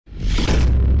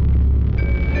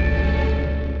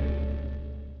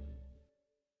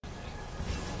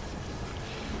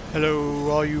Hello,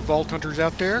 all you vault hunters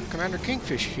out there. Commander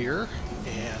Kingfish here,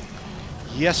 and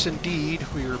yes, indeed,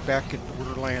 we are back in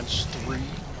Borderlands 3.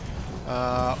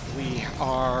 We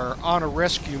are on a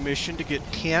rescue mission to get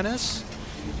Canis,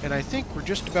 and I think we're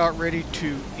just about ready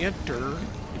to enter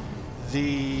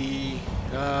the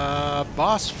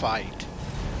boss fight.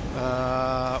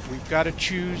 We've got to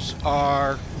choose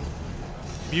our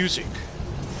music,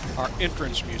 our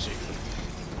entrance music.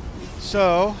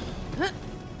 So,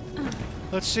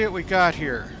 let's see what we got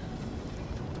here.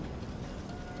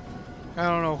 I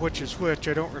don't know which is which,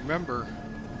 I don't remember.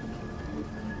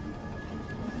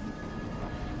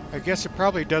 I guess it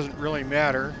probably doesn't really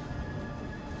matter.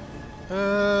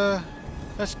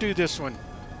 Let's do this one.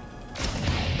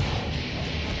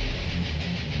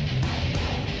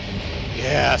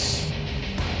 Yes!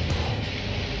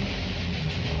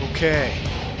 Okay.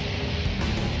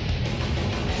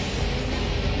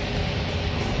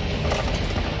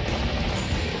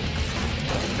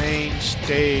 Main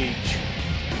stage.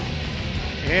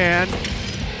 And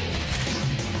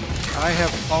I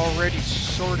have already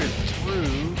sorted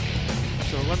through,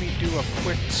 so let me do a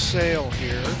quick sale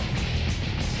here.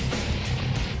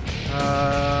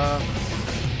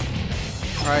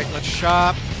 Alright, let's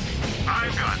shop.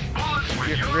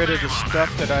 Get rid of the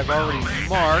stuff that I've already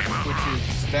marked, which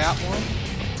is that one,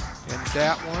 and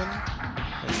that one,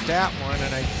 and that one,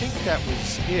 and I think that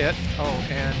was it. Oh,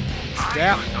 and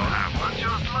that one.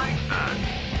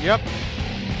 Yep.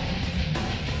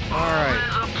 Alright.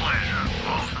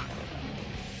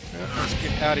 Let's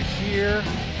get out of here.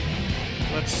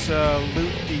 Let's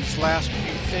loot these last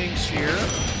few things here.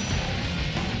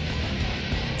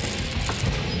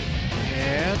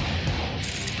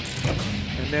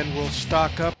 And then we'll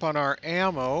stock up on our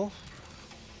ammo.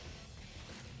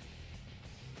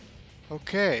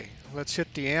 Okay, let's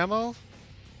hit the ammo.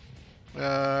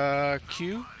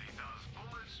 Q.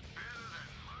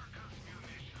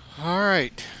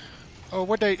 Alright. Oh,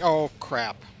 oh,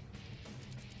 crap.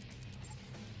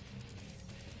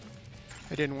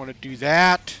 I didn't want to do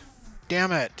that.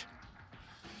 Damn it.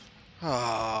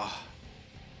 Ah.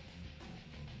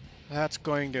 That's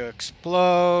going to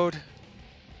explode.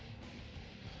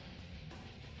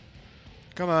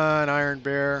 Come on, Iron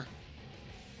Bear.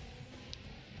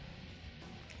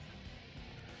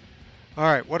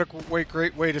 Alright, what a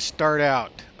great way to start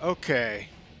out. Okay.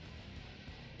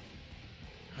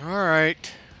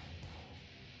 Alright.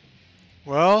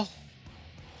 Well,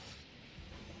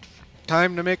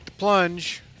 time to make the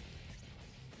plunge.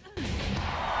 Welcome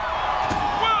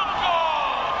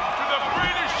to the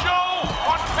greatest show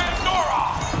on Pandora!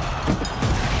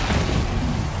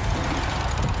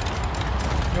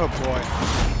 Oh boy.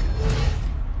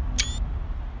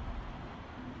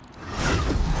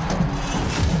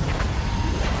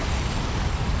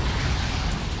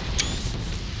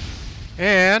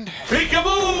 And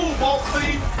Peekaboo, Vault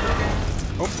Thief!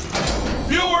 oh.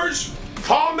 Viewers,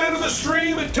 comment on the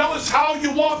stream and tell us how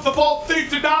you want the Vault Thief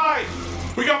to die.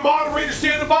 We got moderators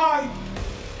standing by.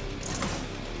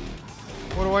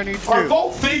 What do I need to do? Our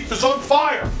Vault Thief is on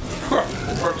fire.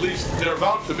 Or at least they're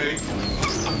about to be.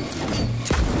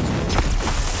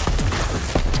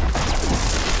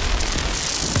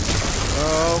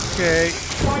 Okay.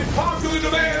 By popular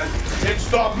demand, it's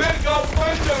the Mega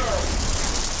Blender.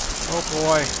 Oh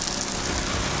boy.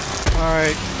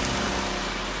 Alright.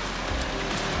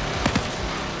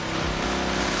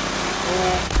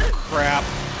 Oh crap.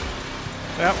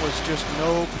 That was just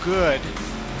no good.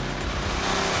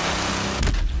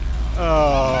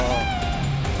 Oh.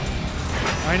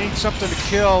 I need something to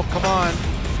kill. Come on.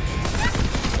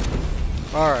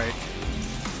 Alright.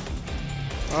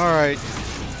 Alright.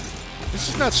 This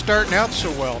is not starting out so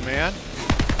well, man.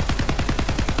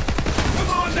 Come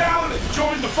on down and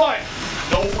join the fight.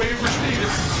 No waivers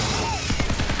needed.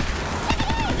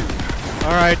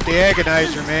 Alright, the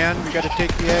agonizer, man. We gotta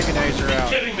take the agonizer out.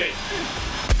 Kidding me?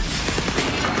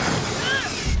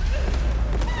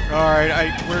 Alright,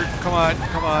 come on.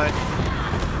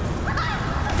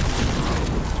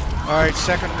 Alright,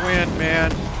 second wind,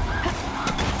 man.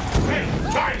 Hey,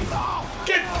 Tiny,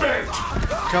 get bent!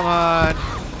 Come on.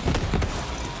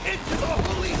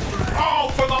 Oh,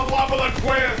 for the love of the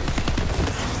twins!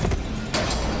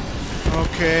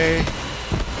 Okay.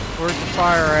 Where's the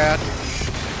fire at?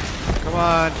 Come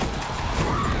on.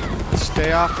 Let's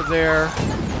stay off of there.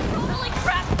 Really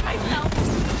crapped myself.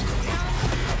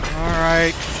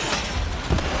 Alright.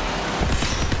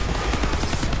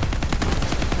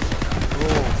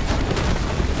 Oh.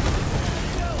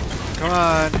 Come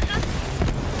on.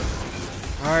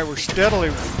 Alright, we're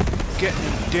steadily getting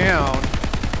him down.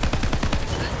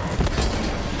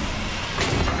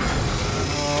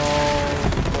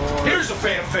 Oh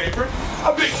fan favorite.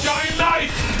 A big giant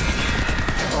knife.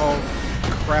 Oh,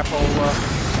 crapola.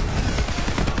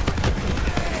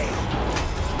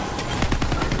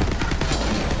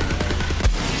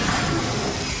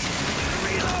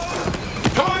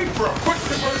 Time for a quick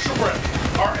commercial break.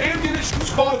 Our ammunition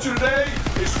sponsor today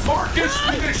is Marcus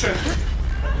Munitions.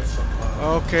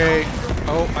 Okay.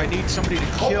 Oh, I need somebody to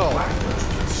kill.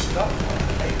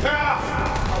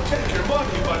 I'll take your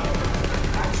money, but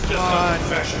that's just a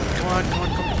confession. Come on.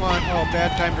 Oh,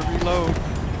 bad time to reload.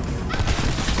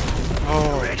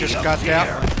 Oh, I just got that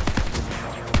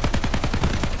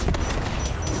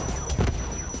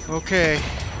one. Okay.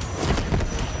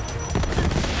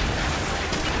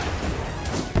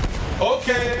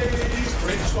 Okay,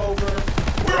 break's over.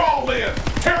 We're all in.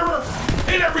 Terror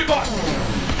in every button.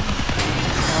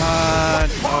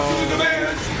 Popular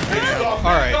demand is the All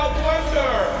right. Mega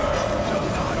Blender.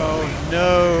 Oh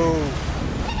no.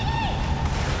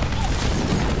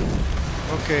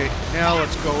 Okay, now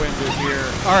let's go into here.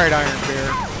 All right, Iron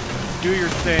Bear, do your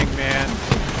thing, man.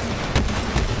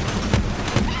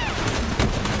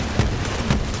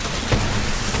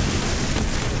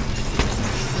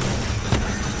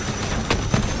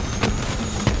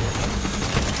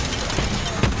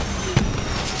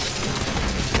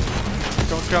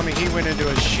 Don't tell me he went into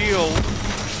a shield.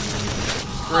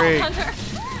 Great. Vault Hunter,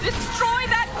 destroy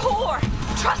that core.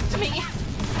 Trust me.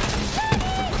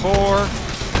 Core.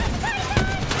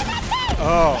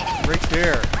 Oh, right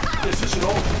there. This isn't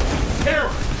over.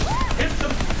 Terror, hit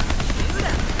them.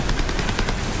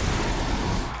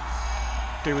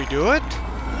 Did we do it?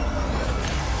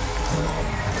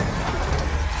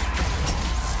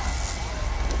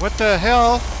 What the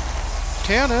hell?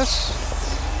 Tannis?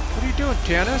 What are you doing,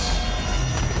 Tannis?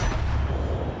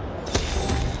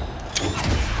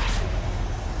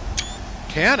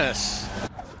 Tannis?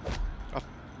 A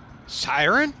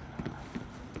siren?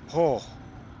 Oh.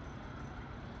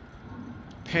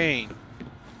 Pain.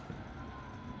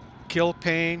 Kill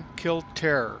pain, kill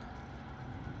terror.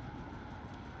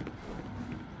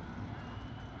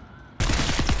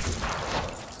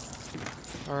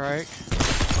 Alright.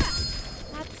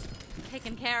 That's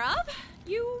taken care of.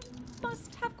 You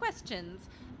must have questions.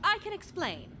 I can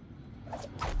explain.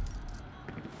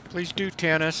 Please do,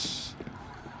 Tannis.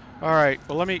 Alright,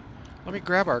 well let me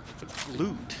grab our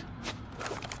loot.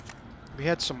 We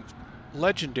had some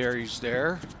legendaries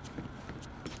there.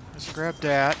 Let's grab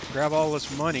that. Grab all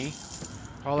this money.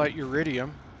 All that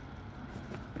uridium.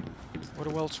 What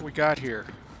else we got here?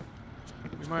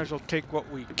 We might as well take what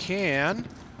we can.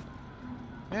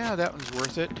 Yeah, that one's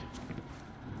worth it.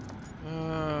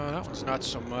 That one's not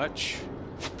so much.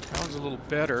 That one's a little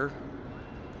better.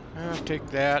 Take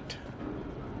that.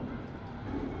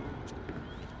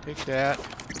 Take that.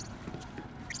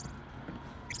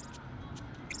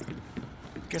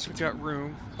 Guess we got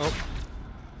room.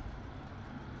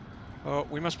 Oh,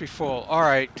 we must be full.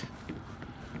 Alright.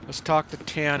 Let's talk to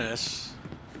Tannis.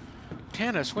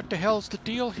 Tannis, what the hell's the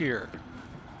deal here?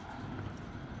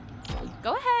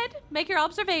 Go ahead, make your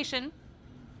observation.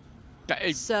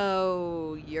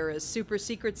 So, you're a super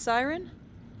secret siren?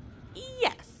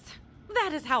 Yes,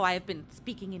 that is how I have been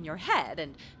speaking in your head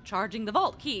and charging the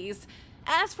vault keys.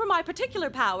 As for my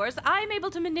particular powers, I am able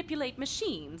to manipulate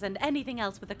machines and anything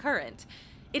else with a current.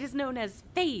 It is known as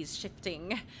phase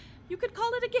shifting. You could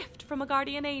call it a gift from a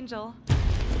guardian angel.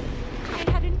 I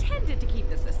had intended to keep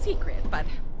this a secret, but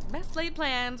best laid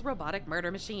plans, robotic murder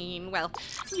machine, well,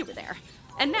 you were there.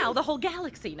 And now the whole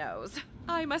galaxy knows.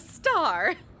 I'm a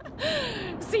star.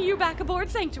 See you back aboard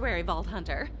Sanctuary, Vault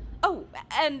Hunter. Oh,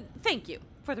 and thank you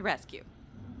for the rescue.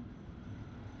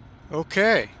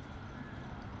 Okay.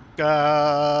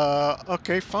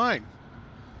 Okay, fine.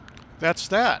 That's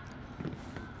that.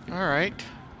 Alright.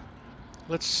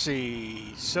 Let's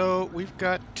see. So, we've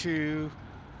got to...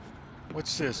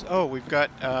 What's this? Oh, we've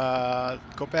got,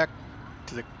 go back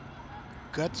to the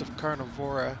guts of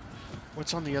Carnivora.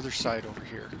 What's on the other side over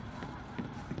here?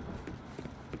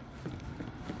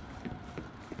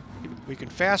 We can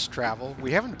fast travel.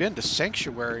 We haven't been to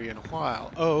Sanctuary in a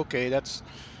while. Oh, okay, that's...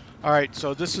 Alright,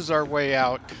 so this is our way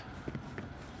out.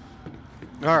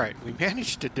 Alright, we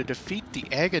managed to defeat the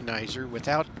Agonizer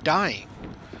without dying.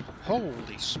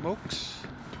 Holy smokes.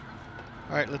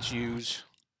 Alright, let's use...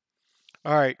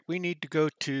 Alright, we need to go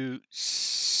to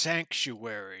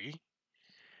Sanctuary.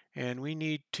 And we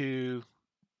need to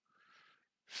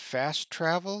fast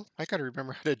travel. I gotta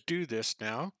remember how to do this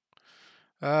now.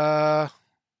 Let's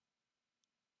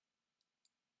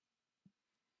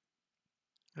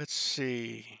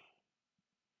see.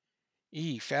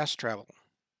 Fast travel.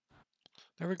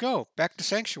 There we go. Back to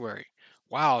Sanctuary.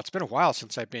 Wow, it's been a while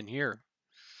since I've been here.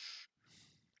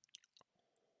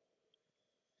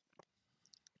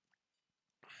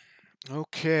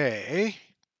 Okay.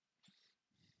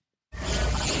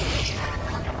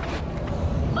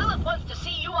 Lilith wants to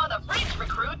see you on the bridge,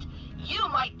 recruit. You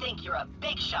might think you're a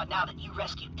big shot now that you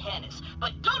rescued Tannis,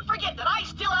 but don't forget that I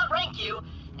still outrank you,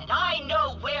 and I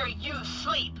know where you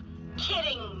sleep.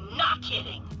 Kidding, not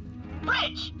kidding.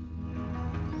 Bridge!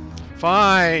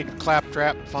 Fine,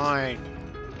 Claptrap, fine.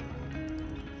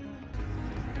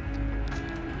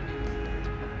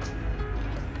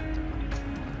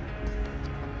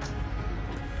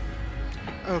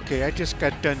 Okay, I just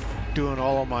got done doing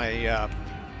all of my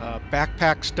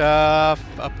backpack stuff,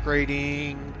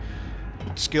 upgrading,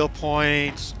 skill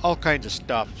points, all kinds of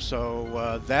stuff.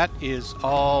 So that is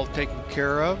all taken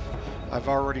care of. I've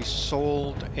already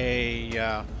sold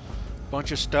a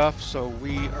bunch of stuff, so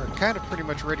we are kind of pretty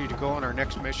much ready to go on our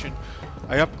next mission.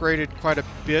 I upgraded quite a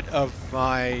bit of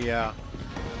my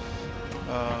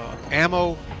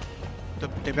ammo,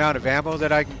 the amount of ammo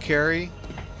that I can carry.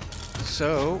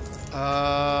 So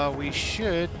we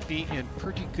should be in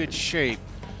pretty good shape.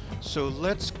 So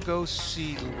let's go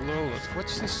see Lilith.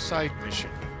 What's this side mission?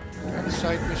 Do I have a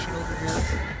side mission over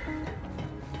here?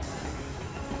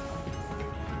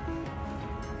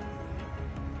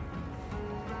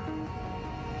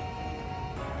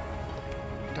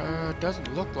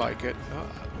 Doesn't look like it.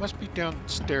 Must be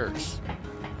downstairs.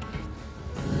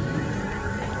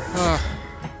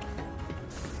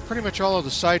 Pretty much all of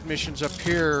the side missions up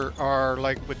here are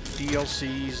like with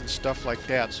DLCs and stuff like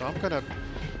that, so I'm gonna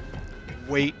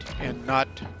wait and not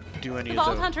do any of those.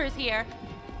 The Vault Hunter is here.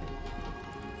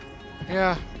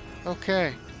 Yeah,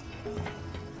 okay.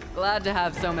 Glad to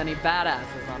have so many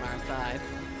badasses on our side.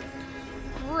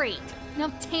 Great.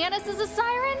 Now Tannis is a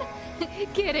siren?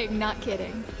 Kidding, not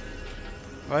kidding.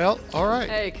 Well, alright.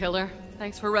 Hey, Killer.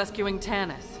 Thanks for rescuing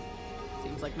Tannis.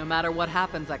 Seems like no matter what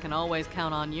happens, I can always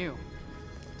count on you.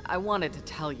 I wanted to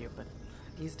tell you, but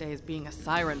these days being a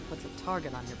siren puts a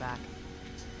target on your back.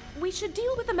 We should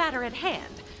deal with the matter at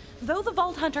hand. Though the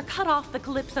Vault Hunter cut off the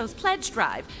Calypso's pledge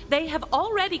drive, they have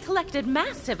already collected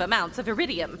massive amounts of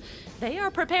iridium. They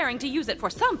are preparing to use it for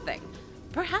something.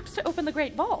 Perhaps to open the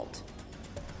Great Vault.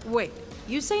 Wait,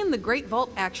 you saying the Great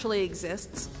Vault actually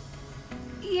exists?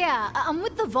 Yeah, I'm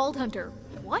with the Vault Hunter.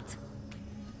 What?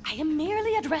 I am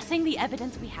merely addressing the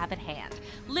evidence we have at hand.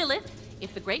 Lilith,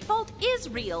 if the Great Vault is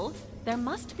real, there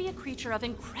must be a creature of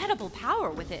incredible power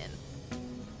within.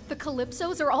 The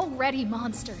Calypsos are already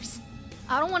monsters.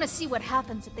 I don't want to see what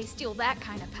happens if they steal that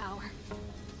kind of power.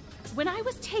 When I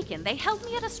was taken, they held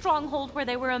me at a stronghold where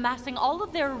they were amassing all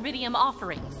of their iridium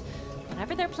offerings.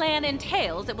 Whatever their plan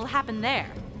entails, it will happen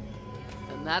there.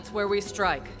 And that's where we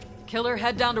strike. Killer,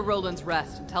 head down to Roland's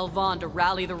Rest and tell Vaughn to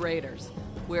rally the raiders.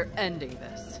 We're ending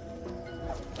this.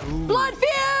 Ooh. Blood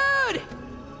feud!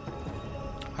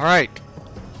 Alright.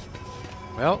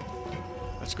 Well,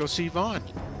 let's go see Vaughn.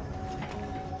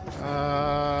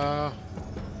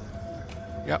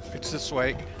 Yep, it's this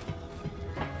way.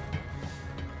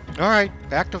 Alright,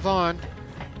 back to Vaughn.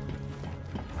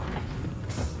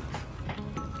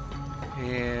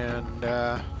 And,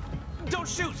 Don't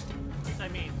shoot! I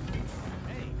mean,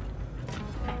 hey.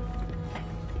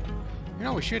 you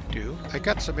know what we should do? I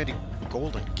got so many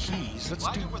golden keys. Let's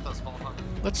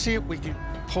see if we can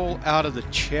pull out of the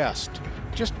chest.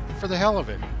 Just for the hell of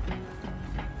it.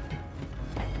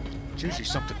 It's usually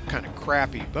something kind of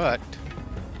crappy, but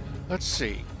let's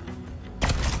see.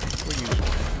 We'll use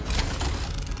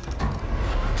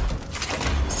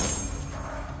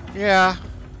one. Yeah,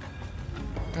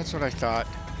 that's what I thought.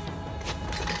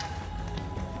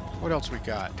 What else we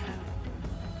got?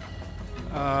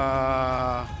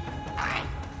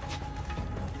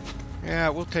 Yeah,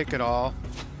 we'll take it all.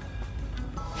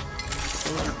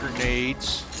 Those are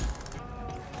grenades.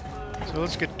 So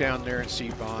let's get down there and see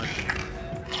Vaughn.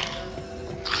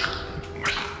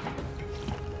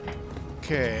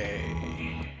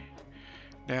 Okay.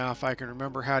 Now, if I can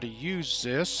remember how to use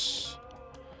this.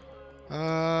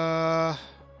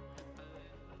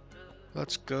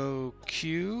 Let's go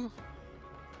Q.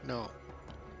 No.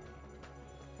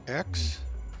 X.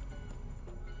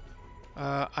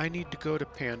 I need to go to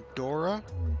Pandora.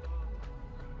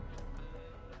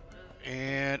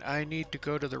 And I need to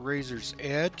go to the Razor's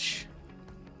Edge.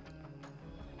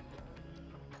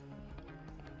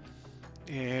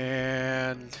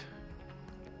 And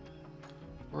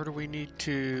where do we need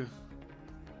to...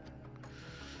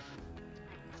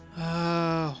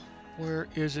 where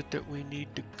is it that we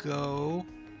need to go?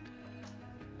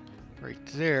 Right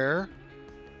there.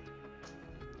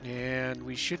 And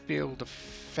we should be able to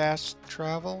fast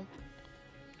travel.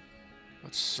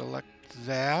 Let's select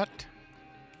that.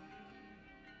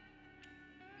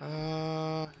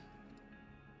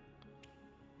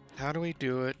 How do we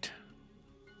do it?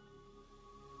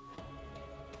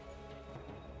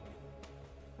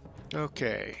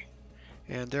 Okay.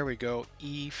 And there we go.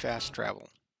 E, fast travel.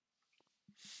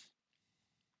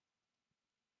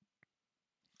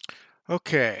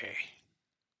 Okay.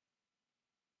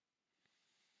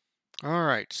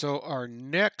 Alright, so our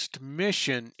next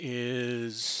mission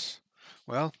is...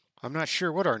 Well, I'm not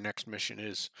sure what our next mission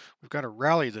is. We've got to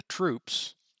rally the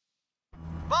troops.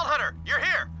 Vault Hunter, you're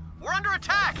here! We're under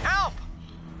attack! Help!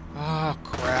 Oh,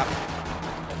 crap.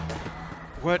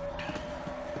 What?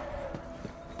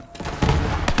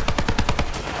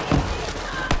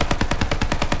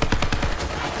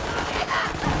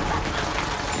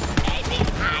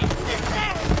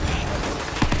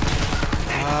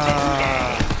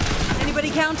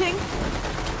 Anybody counting?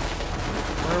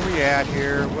 Where are we at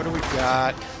here? What do we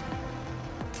got?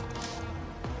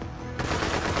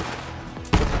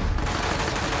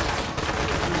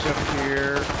 Who's up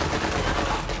here?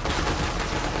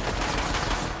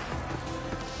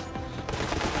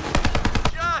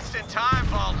 Just in time,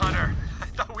 Vault Hunter. I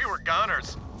thought we were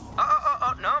goners.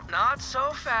 No, not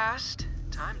so fast.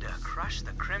 Time to crush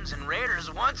the Crimson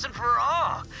Raiders once and for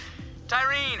all.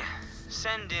 Tyrene,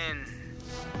 send in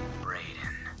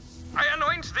Brayden. I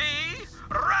anoint thee,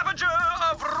 Ravager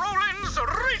of Roland's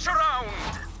Reach Around!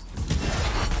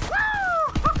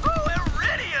 Woo!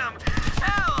 Iridium!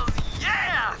 Hells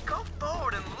yeah! Go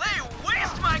forward and lay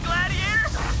waste, my gladiator!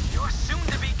 Your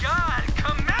soon-to-be god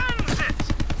commands it!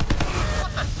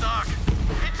 What the suck?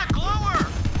 It's a glower!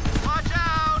 Watch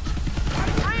out!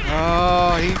 Brayden!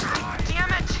 Oh, he...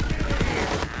 Damn it!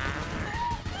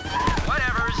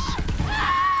 Whatevers.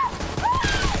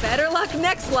 Better luck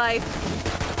next life.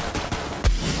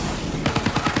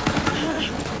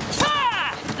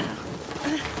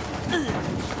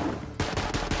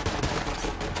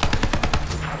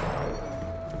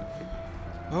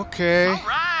 Okay. All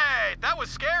right, that was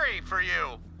scary for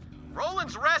you.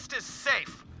 Roland's Rest is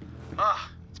safe.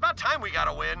 It's about time we got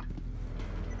a win.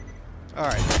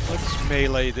 Alright, let's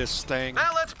melee this thing.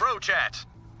 Now let's bro chat.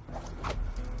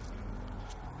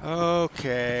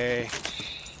 Okay.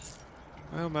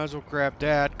 Well, might as well grab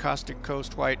that. Caustic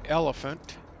Coast White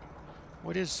Elephant.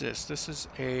 What is this? This is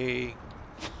a...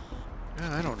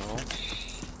 I don't know.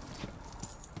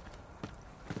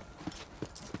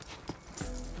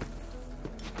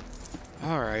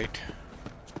 Alright.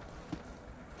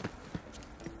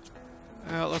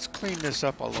 Let's clean this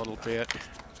up a little bit.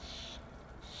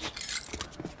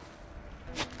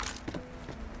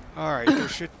 Alright, there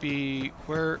should be...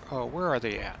 Where are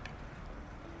they at?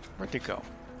 Where'd they go?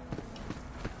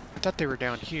 I thought they were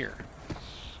down here.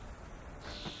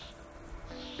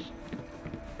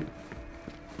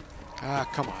 Ah,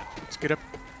 come on. Let's get up.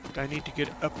 I need to get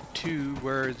up to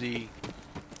where the...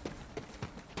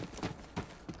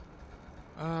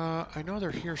 I know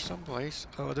they're here someplace.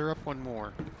 Oh, they're up one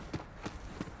more.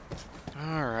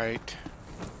 Alright.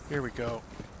 Here we go.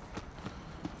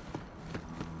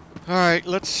 Alright,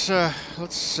 let's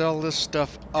sell this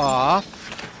stuff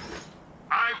off.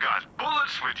 I've got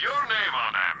bullets with your name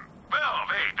on them. Well,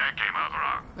 wait, that came out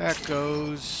wrong. That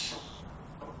goes.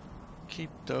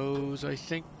 Keep those. I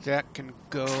think that can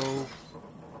go.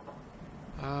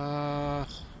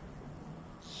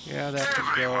 Yeah, that can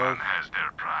go. Everyone has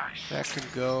their price. That can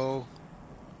go.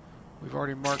 We've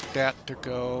already marked that to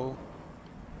go.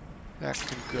 That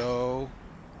can go.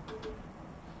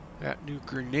 That new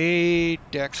grenade,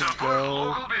 that can Support go.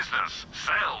 local business.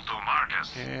 Sell to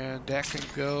Marcus. And that can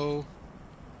go.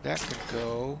 That can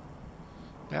go.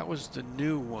 That was the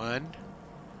new one.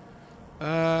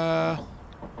 Yeah,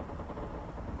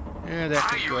 that I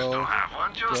can used go. to have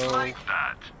one just Go. like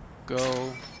that.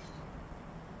 Go.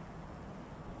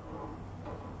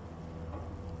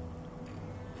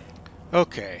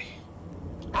 Okay.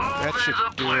 That Always should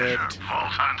a do pleasure, it.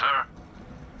 Vault Hunter.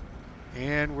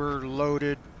 And we're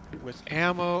loaded with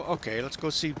ammo. Okay, let's go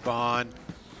see Vaughn.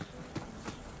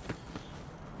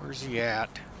 Where's he at?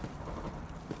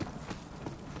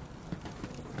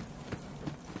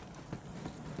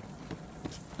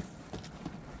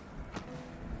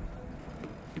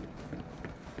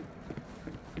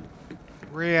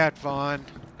 Where you at, Vaughn?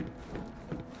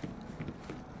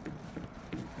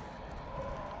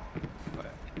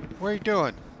 What are you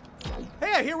doing?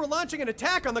 Hey, I hear we're launching an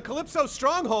attack on the Calypso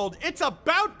stronghold. It's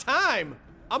about time!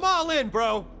 I'm all in,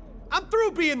 bro. I'm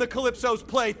through being the Calypso's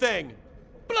plaything.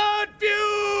 Blood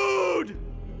feud!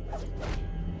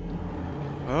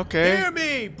 Okay. Hear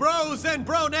me, bros and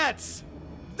bronettes!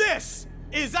 This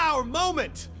is our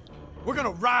moment! We're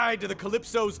gonna ride to the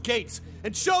Calypso's gates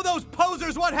and show those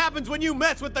posers what happens when you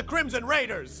mess with the Crimson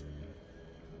Raiders!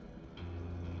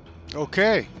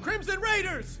 Okay. Crimson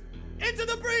Raiders! Into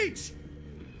the breach!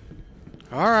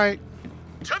 All right.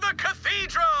 To the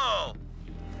cathedral!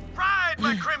 Ride,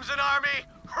 my Crimson Army!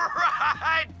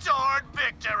 Ride toward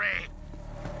victory!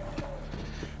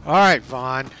 All right,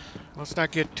 Vaughn. Let's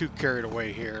not get too carried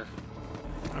away here.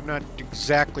 I'm not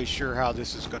exactly sure how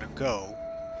this is going to go.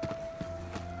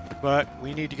 But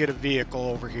we need to get a vehicle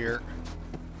over here.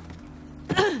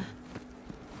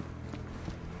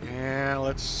 And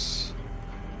let's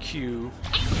queue.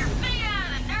 Keep your feet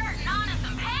out of the dirt and onto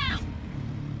some pedals.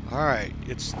 Alright,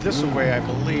 it's this way, I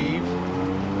believe.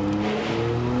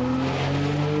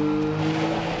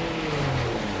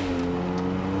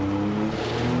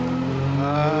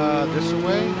 This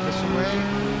way? This way?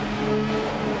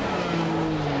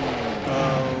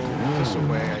 Oh, this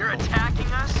way. You're attacking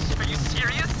us? Are you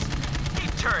serious?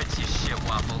 Keep turrets, you shit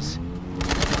waffles.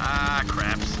 Ah,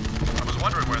 craps. I was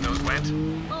wondering where those went.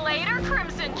 Later,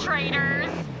 Crimson Traitors.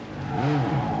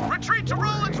 Retreat to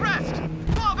Roland's Rest!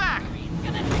 Fall back!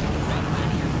 Gonna take a straight out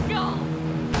of your skull.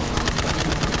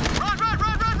 Run, run,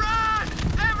 run, run, run!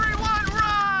 Everyone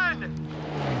run!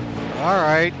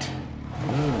 Alright.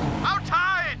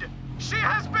 Outtide! She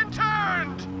has been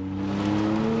turned!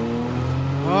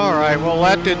 Alright, well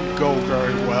that didn't go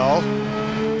very well.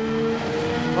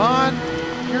 Vaughn,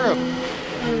 you're a...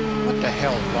 What the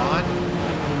hell, Vaughn?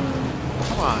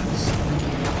 Come on.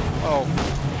 Oh.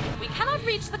 We cannot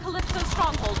reach the Calypso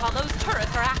stronghold while those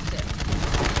turrets are active.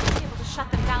 I'll be able to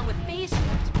shut them down with phase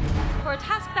shift. For a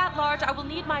task that large, I will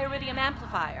need my Iridium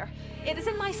amplifier. It is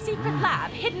in my secret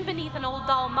lab, hidden beneath an old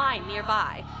doll mine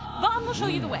nearby. Vaughn will show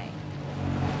you the way.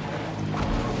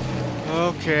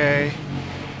 Okay.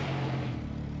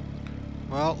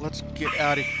 Well, let's get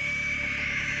out of...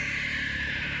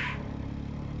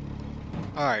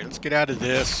 Alright, let's get out of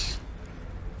this.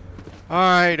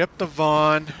 Alright, up to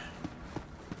Vaughn.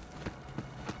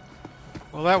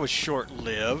 Well, that was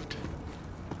short-lived.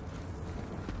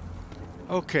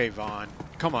 Okay, Vaughn.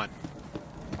 Come on.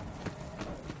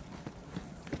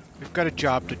 We've got a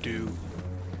job to do.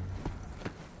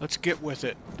 Let's get with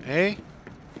it, eh?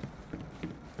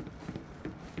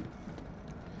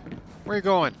 Where are you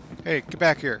going? Hey, get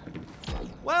back here.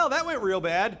 Well, that went real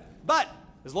bad. But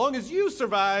as long as you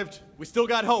survived, we still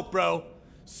got hope, bro.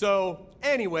 So,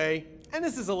 anyway, and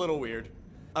this is a little weird.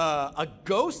 A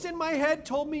ghost in my head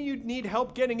told me you'd need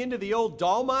help getting into the old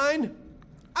doll mine.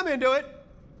 I'm into it.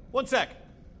 One sec.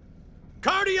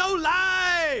 Cardio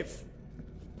live!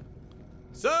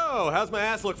 So, how's my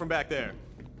ass look from back there?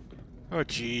 Oh,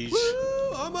 jeez.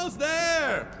 Woo! Almost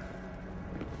there!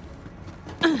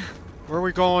 Where are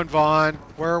we going, Vaughn?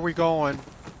 Where are we going?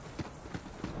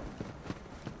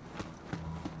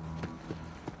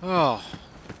 Oh.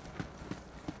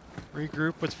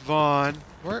 Regroup with Vaughn.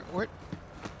 Where?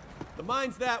 The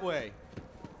mine's that way.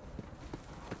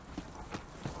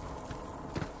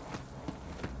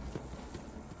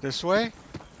 This way?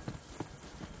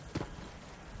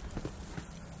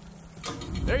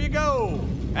 There you go!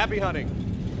 Happy hunting.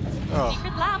 Oh.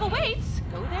 Secret lab awaits.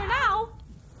 Go there now.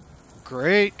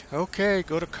 Great. Okay,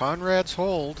 go to Conrad's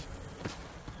Hold.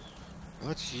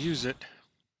 Let's use it.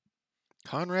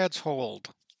 Conrad's Hold.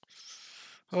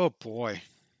 Oh boy.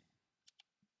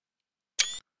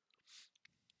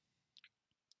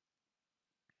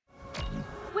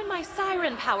 When my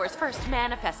siren powers first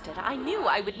manifested, I knew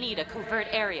I would need a covert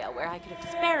area where I could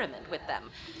experiment with them.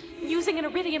 Using an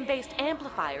iridium-based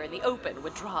amplifier in the open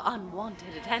would draw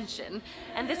unwanted attention,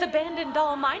 and this abandoned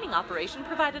doll mining operation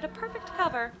provided a perfect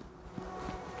cover.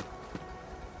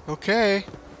 Okay.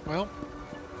 Well.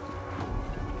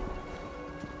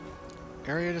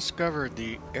 Area discovered.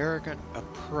 The arrogant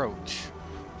approach.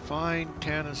 Find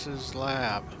Tanis's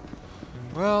lab.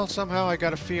 Well, somehow I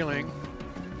got a feeling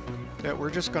that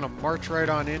we're just going to march right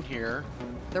on in here.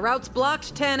 The route's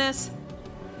blocked, Tanis.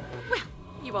 Well,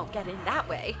 you won't get in that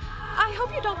way. I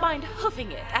hope you don't mind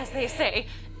hoofing it, as they say.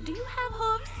 Do you have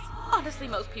hooves? Honestly,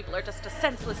 most people are just a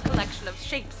senseless collection of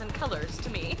shapes and colors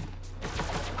to me.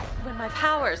 When my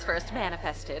powers first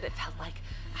manifested, it felt like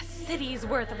a city's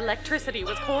worth of electricity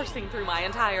was coursing through my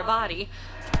entire body.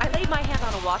 I laid my hand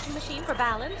on a washing machine for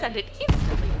balance, and it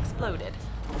instantly exploded.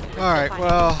 Alright,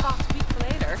 well... Soft weeks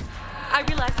later, I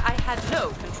realized I had no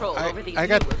control over these I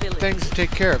got new abilities. things to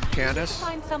take care of, Candace. To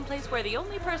find someplace where the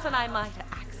only person I might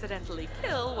accidentally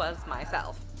kill was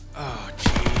myself. Oh,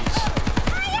 jeez.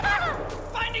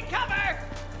 Finding cover!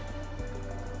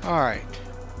 Alright.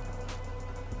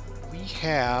 We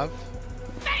have...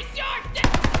 Face your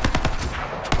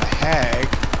a hag.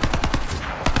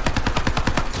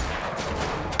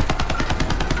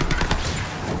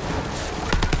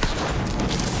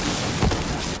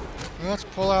 Let's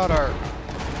pull out our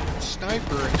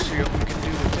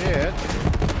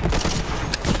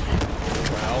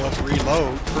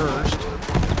reload first.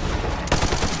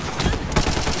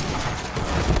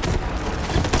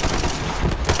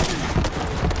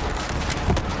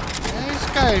 Yeah, these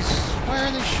guys, why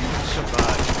are they shooting so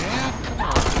much, man? Come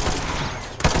on.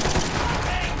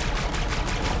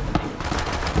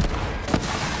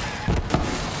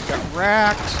 Got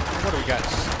racked. What do we got?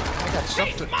 I got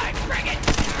something.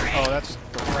 Oh, that's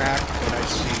the rack that I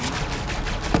see.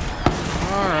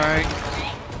 Alright.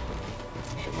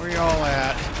 Where y'all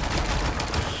at?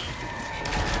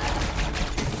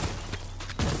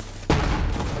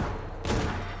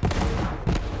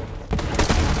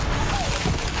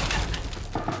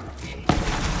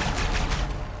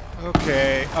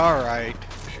 Okay, alright.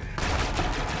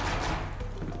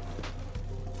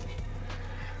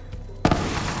 Did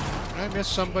I miss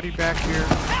somebody back here?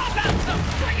 How about some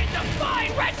friggin'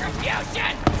 divine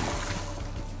retribution?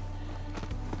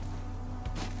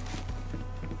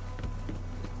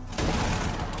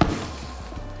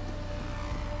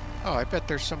 Oh, I bet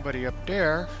there's somebody up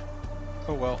there.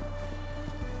 Oh well.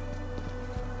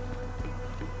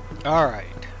 Alright.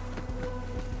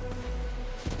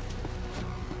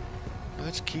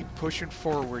 Let's keep pushing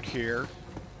forward here.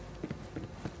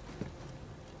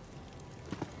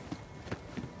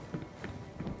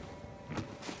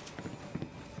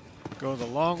 Go the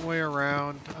long way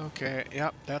around. Okay,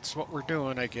 yep, that's what we're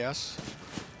doing, I guess.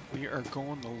 We are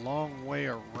going the long way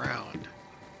around.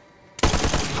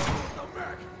 Come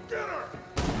back! Get her!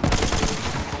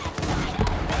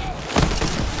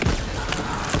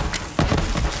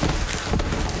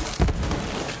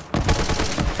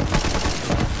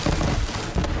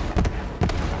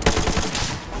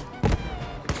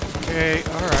 Okay,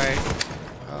 alright.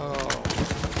 Oh,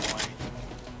 boy.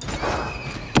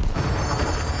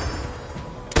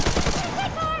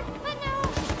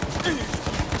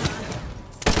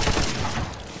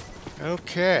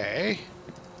 Okay.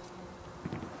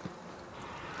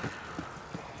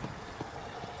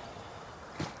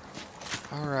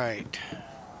 Alright.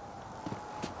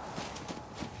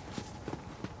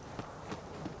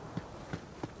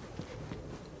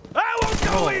 I won't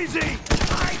go easy!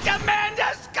 I demand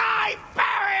a sky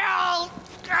burial!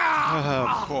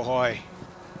 Oh boy.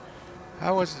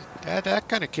 How was that? That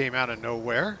kind of came out of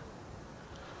nowhere.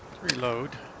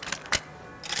 Reload.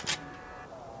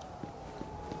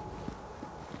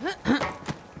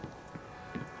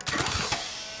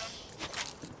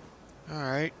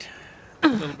 Alright. A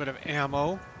little bit of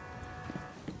ammo.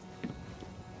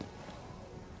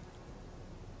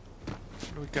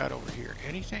 What do we got over here?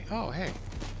 Anything? Oh, hey.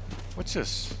 What's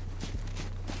this?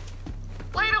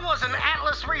 Leda was an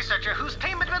Atlas researcher whose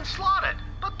team had been slaughtered,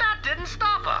 but that didn't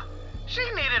stop her. She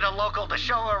needed a local to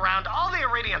show her around all the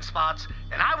Iridian spots,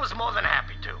 and I was more than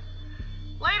happy to.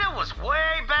 Leda was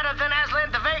way better than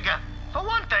Aslan de Vega. For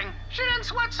one thing, she didn't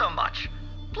sweat so much.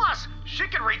 Plus, she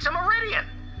could read some Iridian.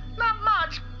 Not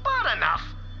much, but enough.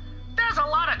 There's a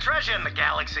lot of treasure in the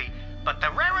galaxy, but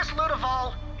the rarest loot of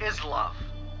all is love.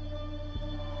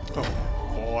 Oh,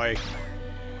 boy.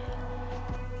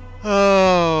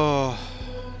 Oh,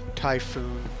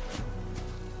 Typhoon.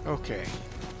 Okay.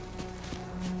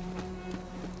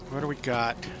 What do we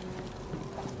got?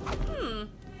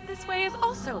 This way is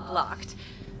also blocked.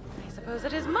 I suppose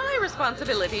it is my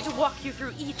responsibility to walk you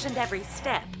through each and every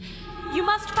step. You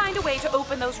must find a way to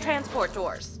open those transport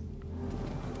doors.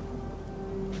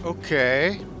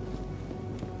 Okay.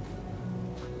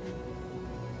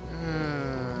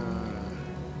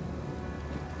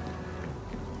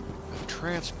 The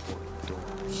transport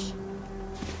doors.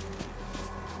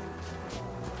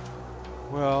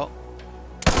 Well.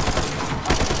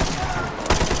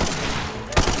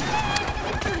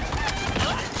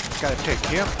 Gotta take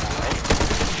him out.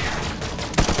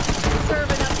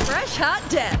 Serving up fresh hot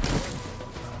death.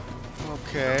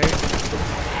 Okay.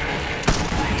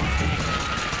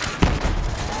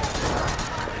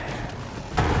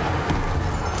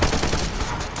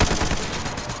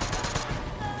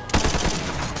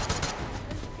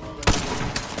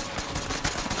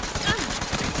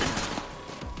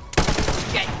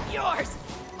 Get yours!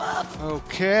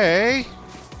 Okay.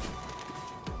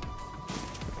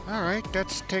 Alright,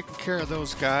 that's taking care of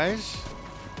those guys.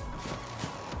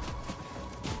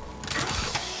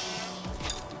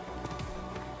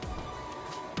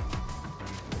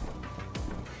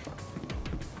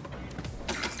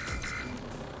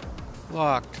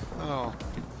 Locked. Oh.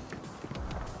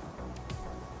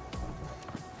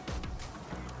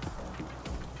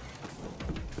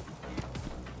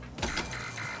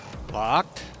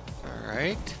 Locked.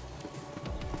 Alright.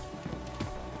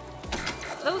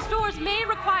 Those doors may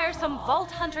require some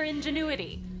Vault Hunter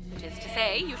ingenuity, which is to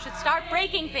say, you should start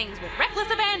breaking things with reckless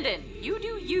abandon. You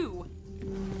do you.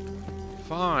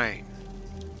 Fine.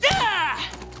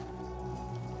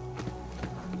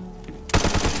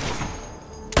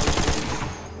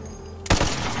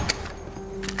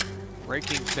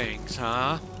 Breaking things,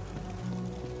 huh?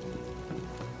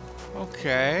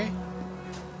 Okay.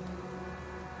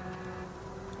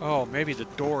 Oh, maybe the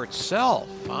door itself,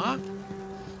 huh?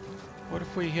 What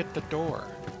if we hit the door?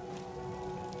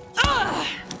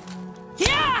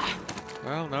 Yeah!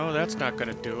 Well, no, that's not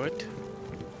gonna do it.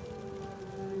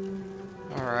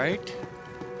 Alright.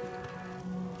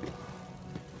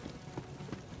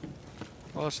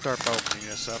 Well, let's start by opening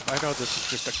this up. I know this is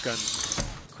just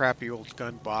a crappy old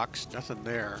gun box. Nothing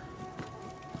there.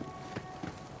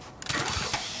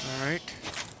 Alright.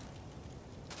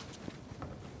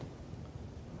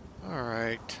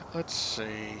 Alright, let's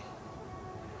see.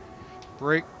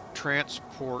 Break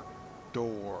transport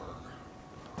door.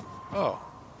 Oh.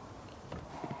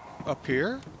 Up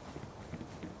here?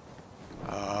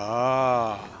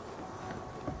 Ah.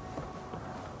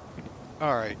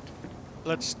 Alright.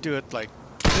 Let's do it like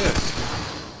this.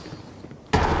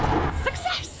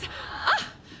 Success! Ah,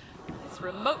 this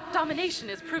remote domination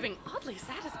is proving oddly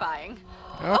satisfying.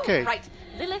 Okay. Oh, right.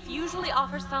 Lilith usually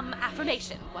offers some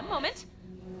affirmation. One moment.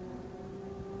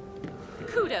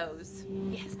 Kudos.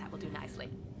 Yes, that will do nicely.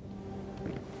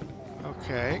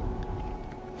 Okay.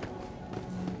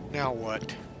 Now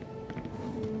what?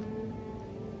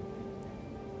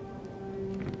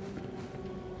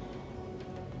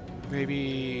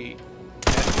 Maybe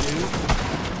that dude?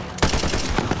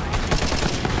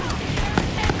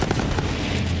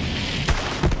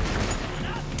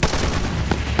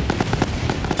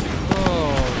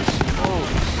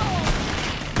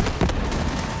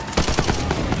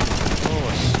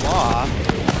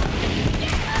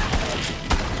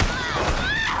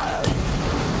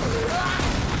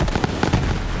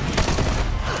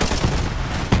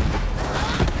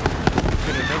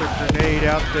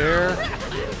 Out there.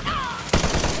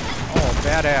 Oh,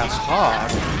 badass hog.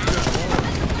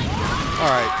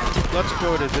 Alright, let's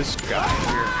go to this guy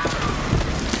here.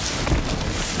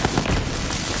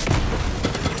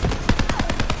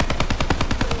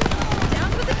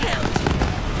 Down with the count.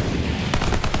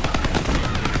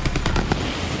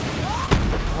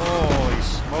 Holy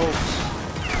smokes.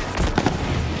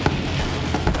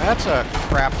 That's a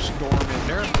crap storm in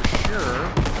there for sure.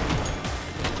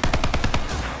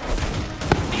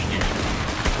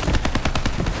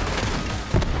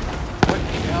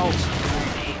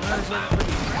 Where's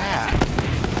everybody at?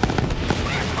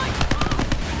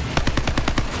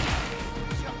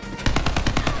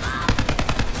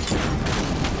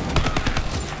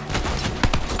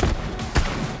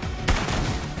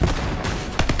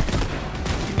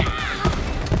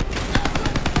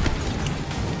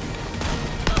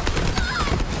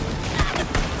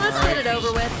 Let's get it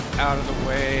over with. Out of the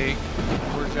way.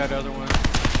 Where's that other one?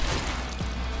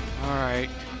 Alright.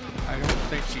 I don't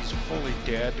think she's fully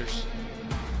dead. There's...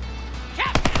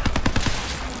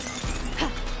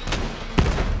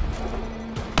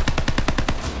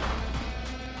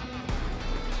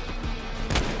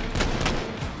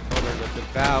 Oh, there's a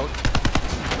devout.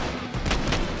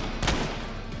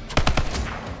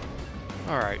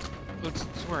 Alright.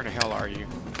 Where in the hell are you?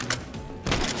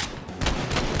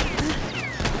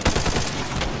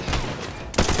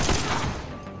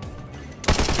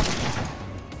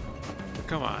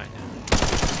 Come on.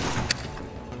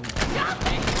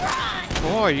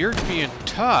 Boy, you're being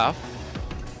tough.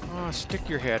 Oh, stick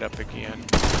your head up again.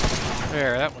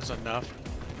 There, that was enough.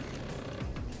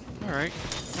 Alright,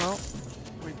 well,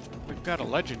 we've got a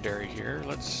legendary here.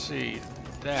 Let's see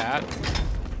that.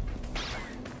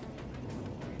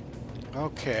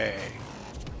 Okay.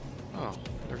 Oh,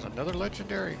 there's another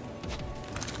legendary.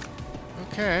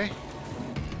 Okay.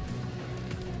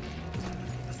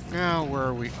 Now, where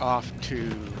are we off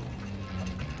to?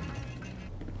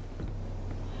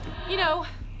 You know,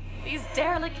 these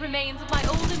derelict remains of my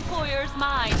old employer's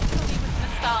mind fill me with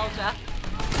nostalgia.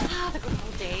 Ah, the good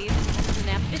old days as an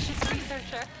ambitious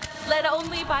researcher, led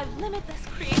only by limitless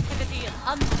creativity and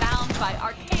unbound by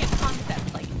archaic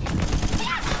concepts like...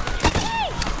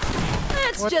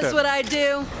 That's just what I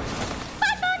do.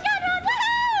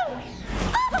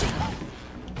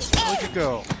 Where'd you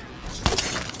go?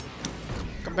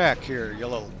 Come back here, you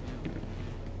little...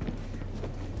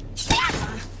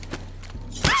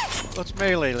 Let's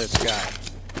melee this guy.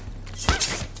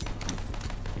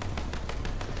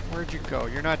 Where'd you go?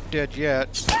 You're not dead yet.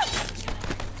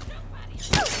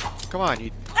 Come on,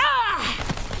 you...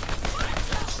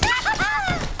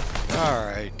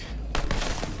 Alright.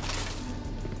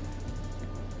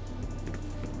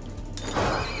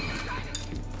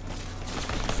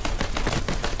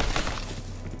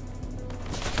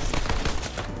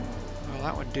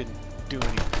 didn't do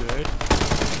any good.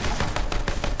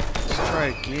 Let's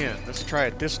try again. Let's try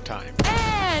it this time.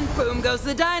 And boom goes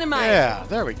the dynamite. Yeah,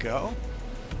 there we go.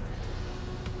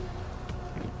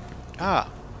 Ah,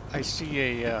 I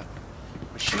see a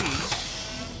machine.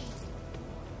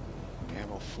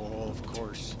 Ammo full, of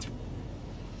course.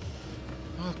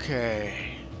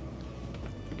 Okay.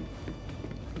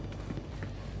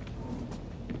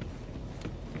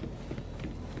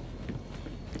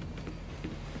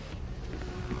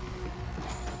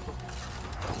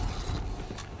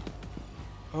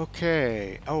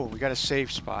 Okay. Oh, we got a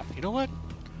save spot. You know what?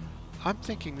 I'm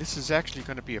thinking this is actually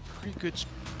going to be a pretty good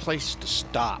place to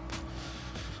stop.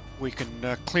 We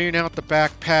can clean out the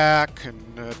backpack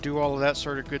and do all of that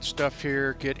sort of good stuff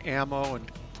here, get ammo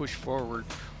and push forward.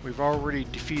 We've already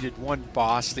defeated one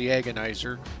boss, the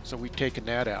Agonizer, so we've taken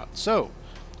that out. So,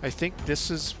 I think this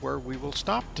is where we will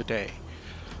stop today.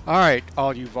 Alright,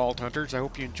 all you Vault Hunters, I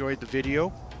hope you enjoyed the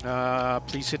video.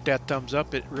 Please hit that thumbs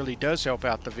up, it really does help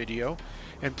out the video.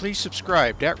 And please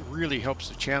subscribe, that really helps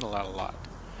the channel out a lot.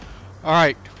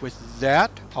 Alright, with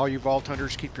that, all you Vault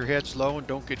Hunters, keep your heads low and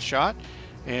don't get shot.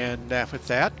 And with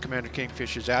that, Commander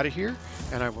Kingfish is out of here,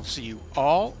 and I will see you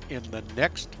all in the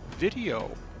next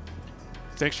video.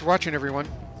 Thanks for watching, everyone.